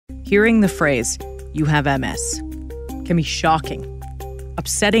Hearing the phrase, "you have MS," can be shocking,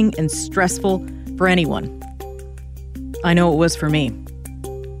 upsetting, and stressful for anyone. I know it was for me.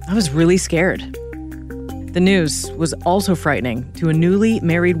 I was really scared. The news was also frightening to a newly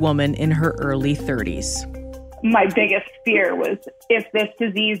married woman in her early 30s. My biggest fear was if this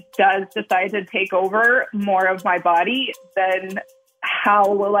disease does decide to take over more of my body, then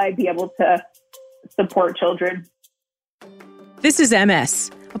how will I be able to support children? This is MS,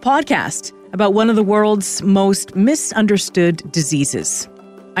 a podcast about one of the world's most misunderstood diseases.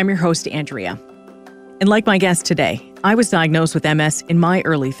 I'm your host, Andrea. And like my guest today, I was diagnosed with MS in my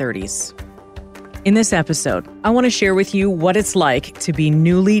early 30s. In this episode, I want to share with you what it's like to be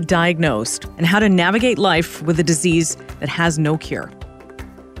newly diagnosed and how to navigate life with a disease that has no cure.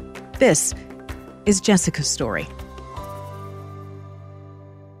 This is Jessica's story.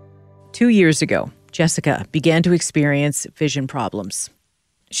 2 years ago, Jessica began to experience vision problems.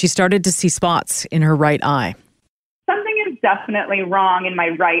 She started to see spots in her right eye. Something is definitely wrong in my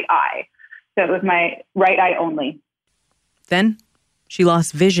right eye. So it was my right eye only. Then she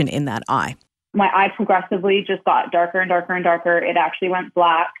lost vision in that eye. My eye progressively just got darker and darker and darker. It actually went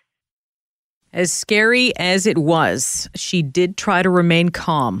black. As scary as it was, she did try to remain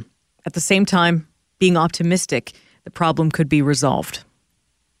calm. At the same time, being optimistic, the problem could be resolved.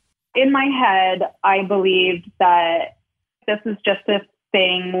 In my head, I believed that this is just a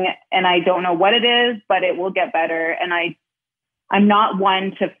thing and I don't know what it is, but it will get better. And I'm not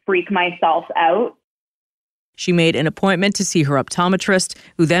one to freak myself out. She made an appointment to see her optometrist,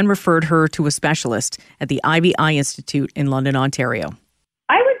 who then referred her to a specialist at the Ivy Eye Institute in London, Ontario.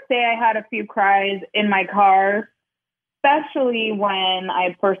 I would say I had a few cries in my car, especially when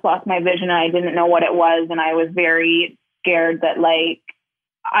I first lost my vision and I didn't know what it was. And I was very scared that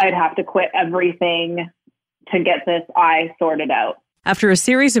I'd have to quit everything to get this eye sorted out. After a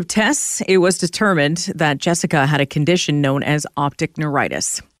series of tests, it was determined that Jessica had a condition known as optic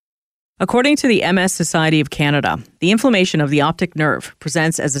neuritis. According to the MS Society of Canada, the inflammation of the optic nerve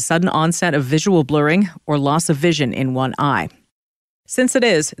presents as a sudden onset of visual blurring or loss of vision in one eye. Since it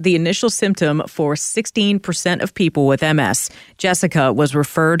is the initial symptom for 16% of people with MS, Jessica was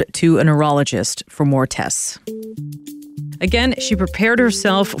referred to a neurologist for more tests. Again, she prepared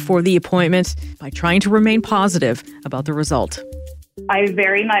herself for the appointment by trying to remain positive about the result. I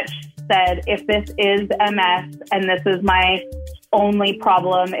very much said, if this is MS and this is my only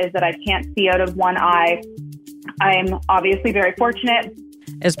problem is that I can't see out of one eye, I'm obviously very fortunate.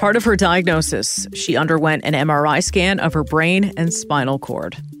 As part of her diagnosis, she underwent an MRI scan of her brain and spinal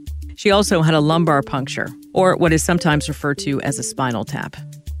cord. She also had a lumbar puncture, or what is sometimes referred to as a spinal tap.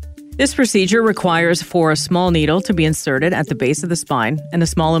 This procedure requires for a small needle to be inserted at the base of the spine and a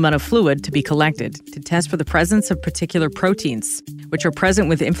small amount of fluid to be collected to test for the presence of particular proteins, which are present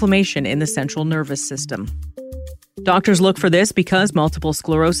with inflammation in the central nervous system. Doctors look for this because multiple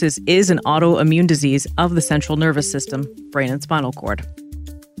sclerosis is an autoimmune disease of the central nervous system, brain and spinal cord.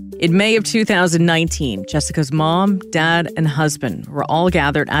 In May of 2019, Jessica's mom, dad, and husband were all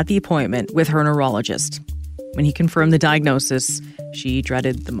gathered at the appointment with her neurologist. When he confirmed the diagnosis, she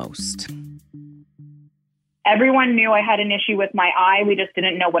dreaded the most. Everyone knew I had an issue with my eye. We just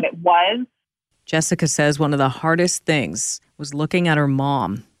didn't know what it was. Jessica says one of the hardest things was looking at her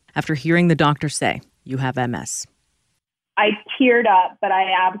mom after hearing the doctor say, "You have MS." I teared up, but I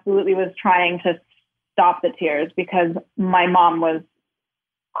absolutely was trying to stop the tears because my mom was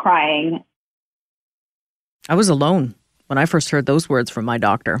crying. I was alone when I first heard those words from my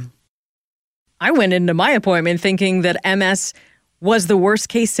doctor. I went into my appointment thinking that MS was the worst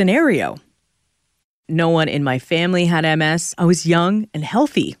case scenario. No one in my family had MS. I was young and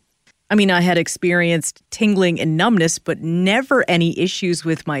healthy. I mean, I had experienced tingling and numbness, but never any issues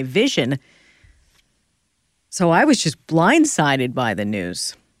with my vision. So I was just blindsided by the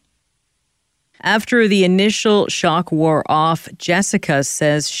news. After the initial shock wore off, Jessica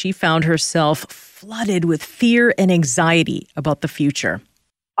says she found herself flooded with fear and anxiety about the future.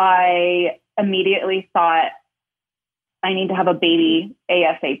 I immediately thought, I need to have a baby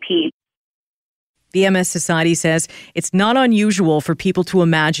ASAP. The MS Society says it's not unusual for people to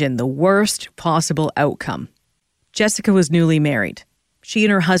imagine the worst possible outcome. Jessica was newly married. She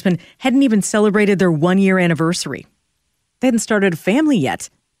and her husband hadn't even celebrated their 1-year anniversary. They hadn't started a family yet.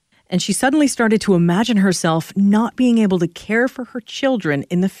 And she suddenly started to imagine herself not being able to care for her children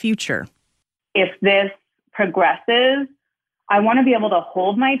in the future. If this progresses, I want to be able to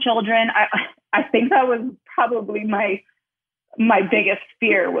hold my children. I think that was probably my biggest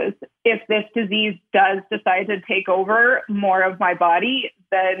fear was if this disease does decide to take over more of my body,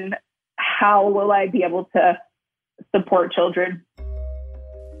 then how will I be able to support children?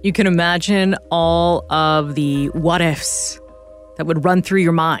 You can imagine all of the what ifs that would run through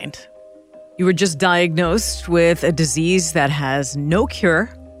your mind. You were just diagnosed with a disease that has no cure.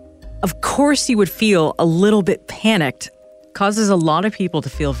 Of course, you would feel a little bit panicked. Causes a lot of people to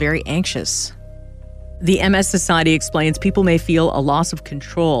feel very anxious. The MS Society explains people may feel a loss of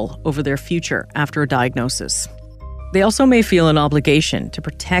control over their future after a diagnosis. They also may feel an obligation to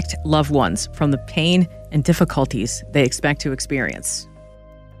protect loved ones from the pain and difficulties they expect to experience.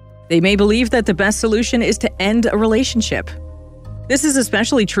 They may believe that the best solution is to end a relationship. This is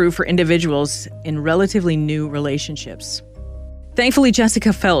especially true for individuals in relatively new relationships. Thankfully,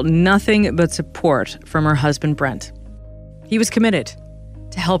 Jessica felt nothing but support from her husband, Brent. He was committed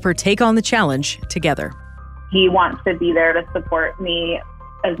to help her take on the challenge together. He wants to be there to support me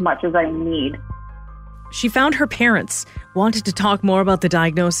as much as I need. She found her parents wanted to talk more about the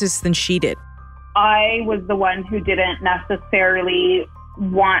diagnosis than she did. I was the one who didn't necessarily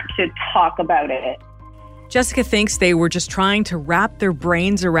want to talk about it. Jessica thinks they were just trying to wrap their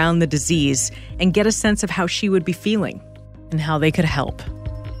brains around the disease and get a sense of how she would be feeling and how they could help.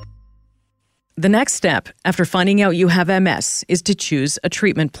 The next step after finding out you have MS is to choose a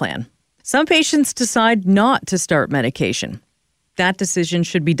treatment plan. Some patients decide not to start medication. That decision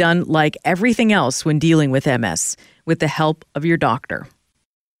should be done like everything else when dealing with MS, with the help of your doctor.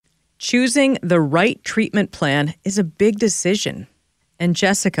 Choosing the right treatment plan is a big decision, and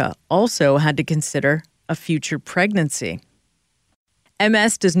Jessica also had to consider a future pregnancy.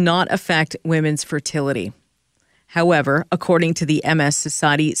 MS does not affect women's fertility. However, according to the MS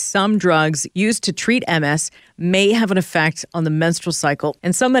Society, some drugs used to treat MS may have an effect on the menstrual cycle,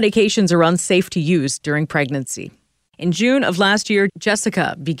 and some medications are unsafe to use during pregnancy. In June of last year,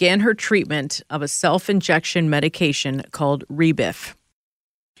 Jessica began her treatment of a self-injection medication called Rebif.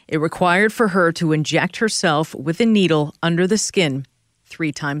 It required for her to inject herself with a needle under the skin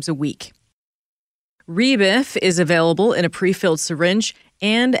 3 times a week. Rebif is available in a pre-filled syringe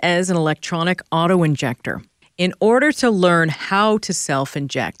and as an electronic auto-injector. In order to learn how to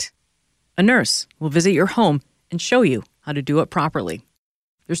self-inject, a nurse will visit your home and show you how to do it properly.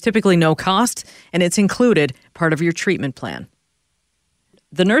 There's typically no cost, and it's included part of your treatment plan.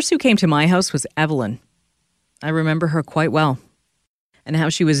 The nurse who came to my house was Evelyn. I remember her quite well, and how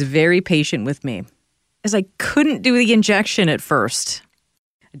she was very patient with me, as I couldn't do the injection at first.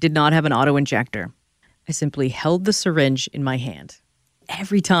 I did not have an auto-injector. I simply held the syringe in my hand.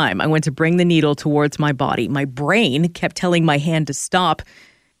 Every time I went to bring the needle towards my body, my brain kept telling my hand to stop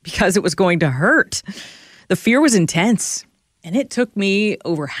because it was going to hurt. The fear was intense, and it took me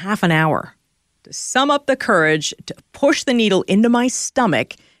over half an hour to sum up the courage to push the needle into my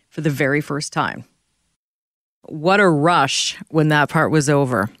stomach for the very first time. What a rush when that part was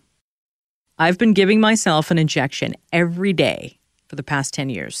over. I've been giving myself an injection every day for the past 10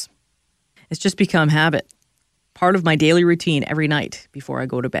 years. It's just become habit. Part of my daily routine every night before I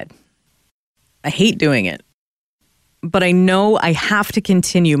go to bed. I hate doing it, but I know I have to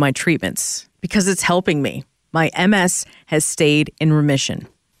continue my treatments because it's helping me. My MS has stayed in remission.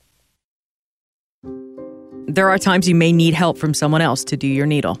 There are times you may need help from someone else to do your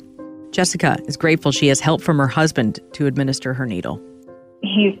needle. Jessica is grateful she has help from her husband to administer her needle.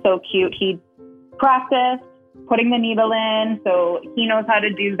 He's so cute. He practiced putting the needle in, so he knows how to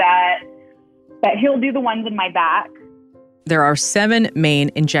do that. But he'll do the ones in my back. There are 7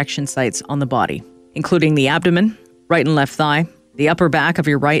 main injection sites on the body, including the abdomen, right and left thigh, the upper back of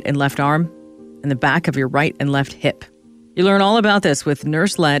your right and left arm, and the back of your right and left hip. You learn all about this with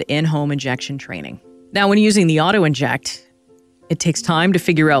nurse-led in-home injection training. Now, when using the auto-inject, it takes time to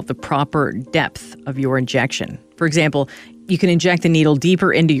figure out the proper depth of your injection. For example, you can inject the needle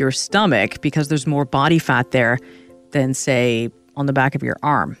deeper into your stomach because there's more body fat there than, say, on the back of your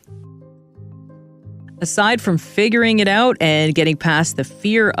arm. Aside from figuring it out and getting past the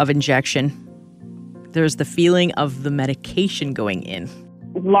fear of injection, there's the feeling of the medication going in.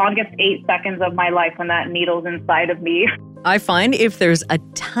 Longest 8 seconds of my life when that needle's inside of me. I find if there's a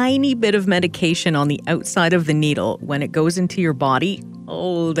tiny bit of medication on the outside of the needle when it goes into your body,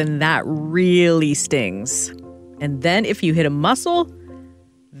 oh, then that really stings. And then if you hit a muscle,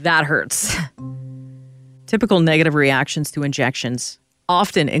 that hurts. Typical negative reactions to injections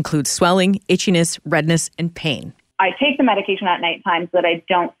often include swelling, itchiness, redness, and pain. I take the medication at nighttime so that I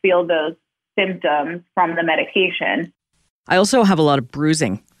don't feel those symptoms from the medication. I also have a lot of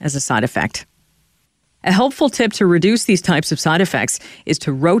bruising as a side effect. A helpful tip to reduce these types of side effects is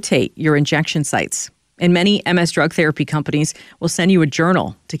to rotate your injection sites. And many MS drug therapy companies will send you a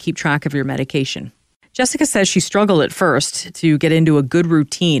journal to keep track of your medication. Jessica says she struggled at first to get into a good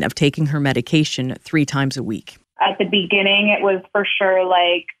routine of taking her medication 3 times a week. At the beginning, it was for sure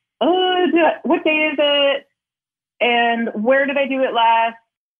like, oh, what day is it? And where did I do it last?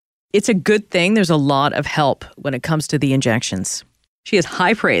 It's a good thing there's a lot of help when it comes to the injections. She has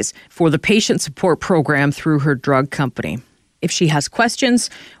high praise for the patient support program through her drug company. If she has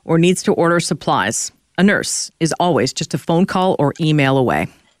questions or needs to order supplies, a nurse is always just a phone call or email away.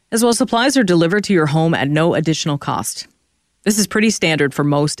 As well, supplies are delivered to your home at no additional cost. This is pretty standard for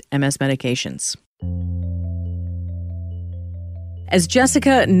most MS medications. As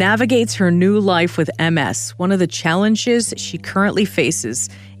Jessica navigates her new life with MS, one of the challenges she currently faces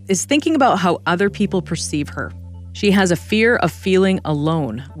is thinking about how other people perceive her. She has a fear of feeling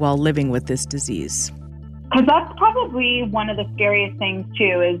alone while living with this disease. Because that's probably one of the scariest things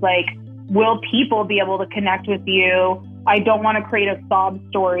too, is like, will people be able to connect with you? I don't want to create a sob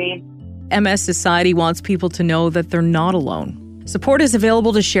story. MS Society wants people to know that they're not alone. Support is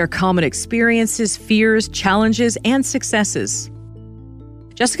available to share common experiences, fears, challenges, and successes.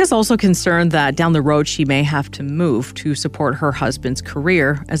 Jessica's also concerned that down the road she may have to move to support her husband's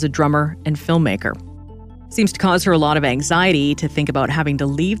career as a drummer and filmmaker. Seems to cause her a lot of anxiety to think about having to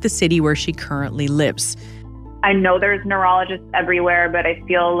leave the city where she currently lives. I know there's neurologists everywhere, but I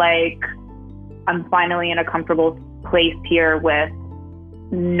feel like I'm finally in a comfortable place here with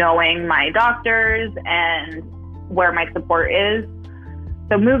knowing my doctors and where my support is.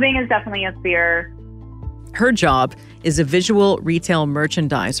 So moving is definitely a fear. Her job is a visual retail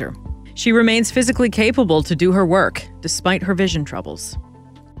merchandiser. She remains physically capable to do her work, despite her vision troubles.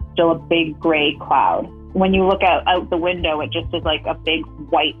 Still a big gray cloud. When you look out the window, it just is like a big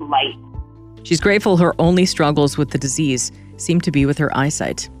white light. She's grateful her only struggles with the disease seem to be with her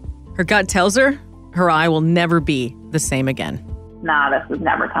eyesight. Her gut tells her her eye will never be the same again. Nah, this is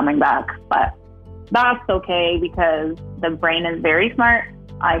never coming back. But that's okay because the brain is very smart.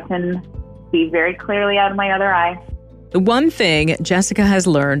 I can see very clearly out of my other eye. The one thing Jessica has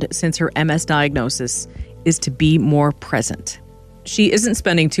learned since her MS diagnosis is to be more present. She isn't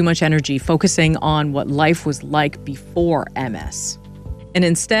spending too much energy focusing on what life was like before MS. And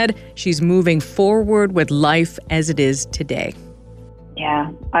instead, she's moving forward with life as it is today.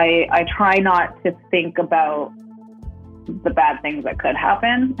 Yeah, I try not to think about the bad things that could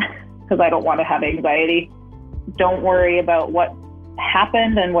happen because I don't want to have anxiety. Don't worry about what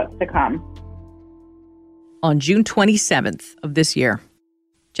happened and what's to come. On June 27th of this year,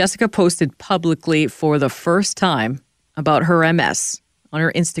 Jessica posted publicly for the first time about her MS on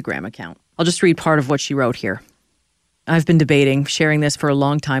her Instagram account. I'll just read part of what she wrote here. I've been debating sharing this for a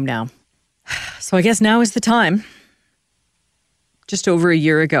long time now. So I guess now is the time. Just over a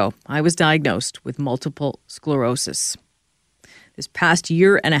year ago, I was diagnosed with multiple sclerosis. This past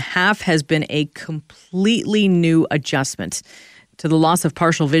year and a half has been a completely new adjustment to the loss of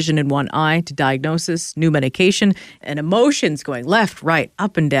partial vision in one eye, to diagnosis, new medication, and emotions going left, right,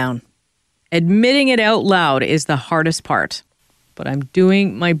 up and down. Admitting it out loud is the hardest part, but I'm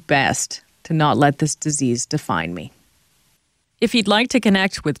doing my best to not let this disease define me. If you'd like to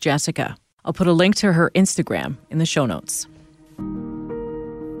connect with Jessica, I'll put a link to her Instagram in the show notes.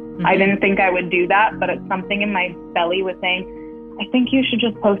 I didn't think I would do that, but it's something in my belly was saying, I think you should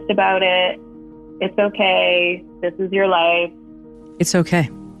just post about it. It's okay. This is your life. It's okay.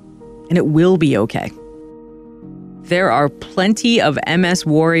 And it will be okay. There are plenty of MS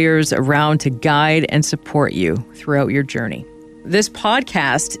warriors around to guide and support you throughout your journey. This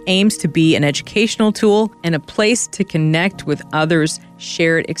podcast aims to be an educational tool and a place to connect with others'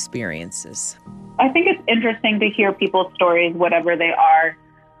 shared experiences. I think it's interesting to hear people's stories, whatever they are,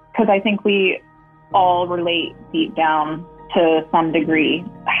 because I think we all relate deep down to some degree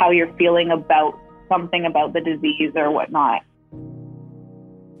how you're feeling about something about the disease or whatnot.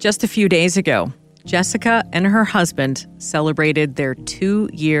 Just a few days ago, Jessica and her husband celebrated their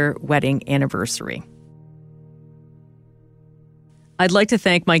 2-year wedding anniversary. I'd like to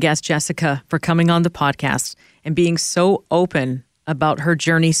thank my guest, Jessica, for coming on the podcast and being so open about her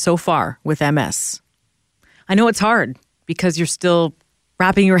journey so far with MS. I know it's hard because you're still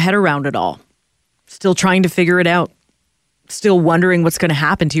wrapping your head around it all, still trying to figure it out, still wondering what's going to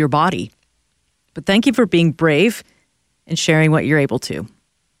happen to your body. But thank you for being brave and sharing what you're able to.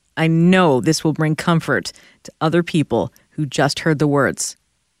 I know this will bring comfort to other people who just heard the words,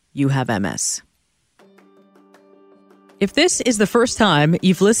 "You have MS." If this is the first time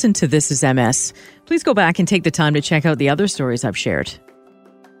you've listened to This Is MS, please go back and take the time to check out the other stories I've shared.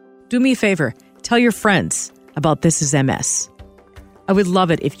 Do me a favor, tell your friends about This Is MS. I would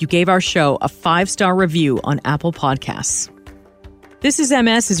love it if you gave our show a 5-star review on Apple Podcasts. This Is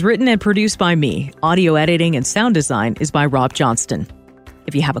MS is written and produced by me. Audio editing and sound design is by Rob Johnston.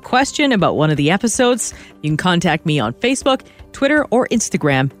 If you have a question about one of the episodes, you can contact me on Facebook, Twitter, or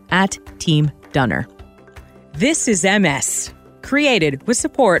Instagram at Team Dunner. This is MS, created with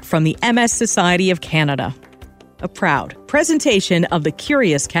support from the MS Society of Canada, a proud presentation of the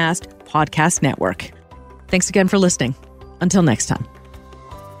Curious Cast podcast network. Thanks again for listening. Until next time.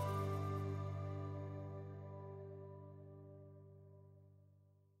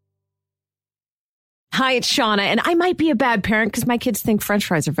 Hi, it's Shauna, and I might be a bad parent because my kids think French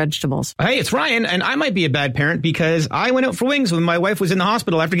fries are vegetables. Hey, it's Ryan, and I might be a bad parent because I went out for wings when my wife was in the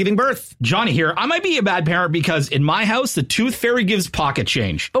hospital after giving birth. Johnny here. I might be a bad parent because in my house, the tooth fairy gives pocket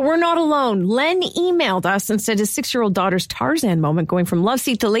change. But we're not alone. Len emailed us and said his 6-year-old daughter's Tarzan moment going from love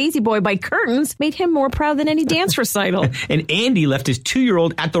seat to lazy boy by curtains made him more proud than any dance recital. And Andy left his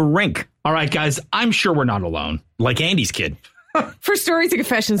 2-year-old at the rink. All right, guys, I'm sure we're not alone. Like Andy's kid. For stories and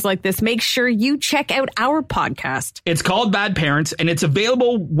confessions like this, make sure you check out our podcast. It's called Bad Parents, and it's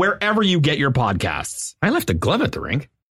available wherever you get your podcasts. I left a glove at the rink.